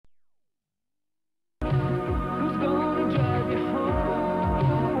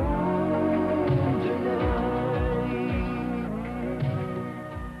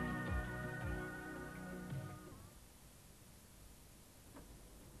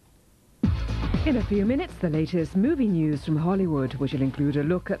In a few minutes, the latest movie news from Hollywood, which will include a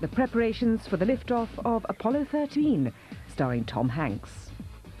look at the preparations for the liftoff of Apollo 13, starring Tom Hanks.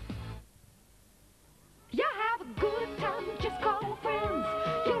 You have a good time, just call friends.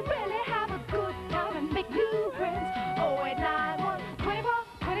 You really have a good time and make new friends. 0891 24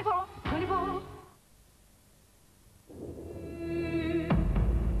 24 24.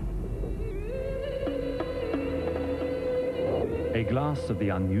 A glass of the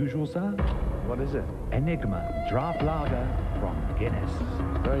unusual, sir? What is it? Enigma Draft Lager from Guinness.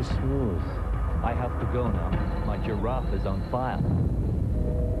 Very smooth. I have to go now. My giraffe is on fire.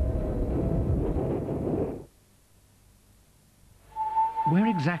 Where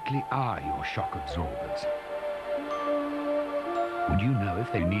exactly are your shock absorbers? Would you know if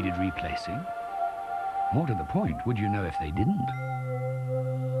they needed replacing? More to the point, would you know if they didn't?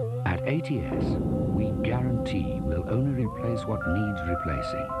 At ATS, we guarantee we'll only replace what needs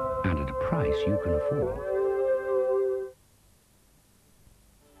replacing, and at a price you can afford.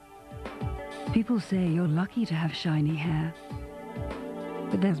 People say you're lucky to have shiny hair,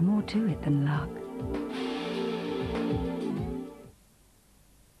 but there's more to it than luck.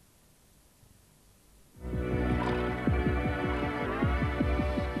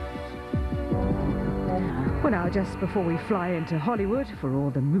 Well, now, just before we fly into Hollywood for all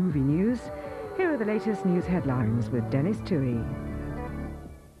the movie news, here are the latest news headlines with Dennis Toohey.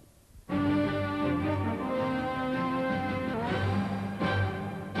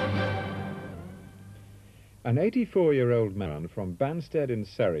 An 84-year-old man from Banstead in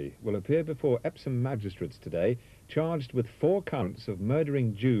Surrey will appear before Epsom magistrates today, charged with 4 counts of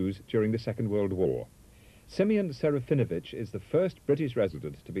murdering Jews during the Second World War. Simeon Serafinovich is the first British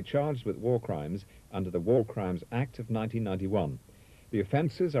resident to be charged with war crimes under the War Crimes Act of 1991. The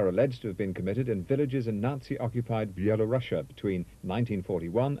offences are alleged to have been committed in villages in Nazi-occupied Byelorussia between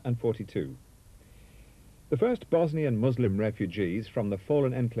 1941 and 42. The first Bosnian Muslim refugees from the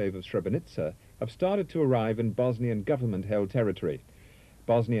fallen enclave of Srebrenica have started to arrive in Bosnian government-held territory.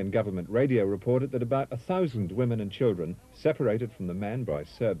 Bosnian government radio reported that about 1,000 women and children, separated from the men by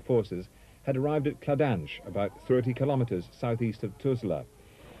Serb forces, had arrived at Kladanj, about 30 kilometers southeast of Tuzla.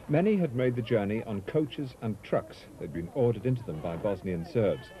 Many had made the journey on coaches and trucks that had been ordered into them by Bosnian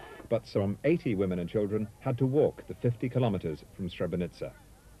Serbs, but some 80 women and children had to walk the 50 kilometers from Srebrenica.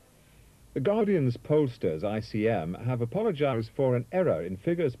 The Guardian's pollsters, ICM, have apologized for an error in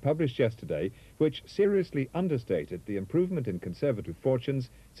figures published yesterday which seriously understated the improvement in Conservative fortunes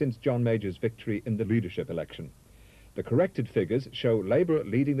since John Major's victory in the leadership election. The corrected figures show Labour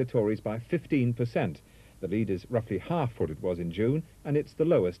leading the Tories by 15%. The lead is roughly half what it was in June, and it's the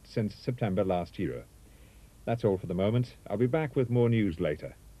lowest since September last year. That's all for the moment. I'll be back with more news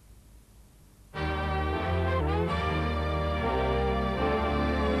later.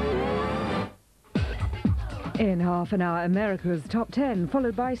 In half an hour, America's Top 10,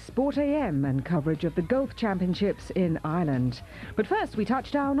 followed by Sport AM and coverage of the Golf Championships in Ireland. But first, we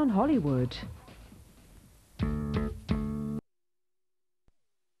touch down on Hollywood.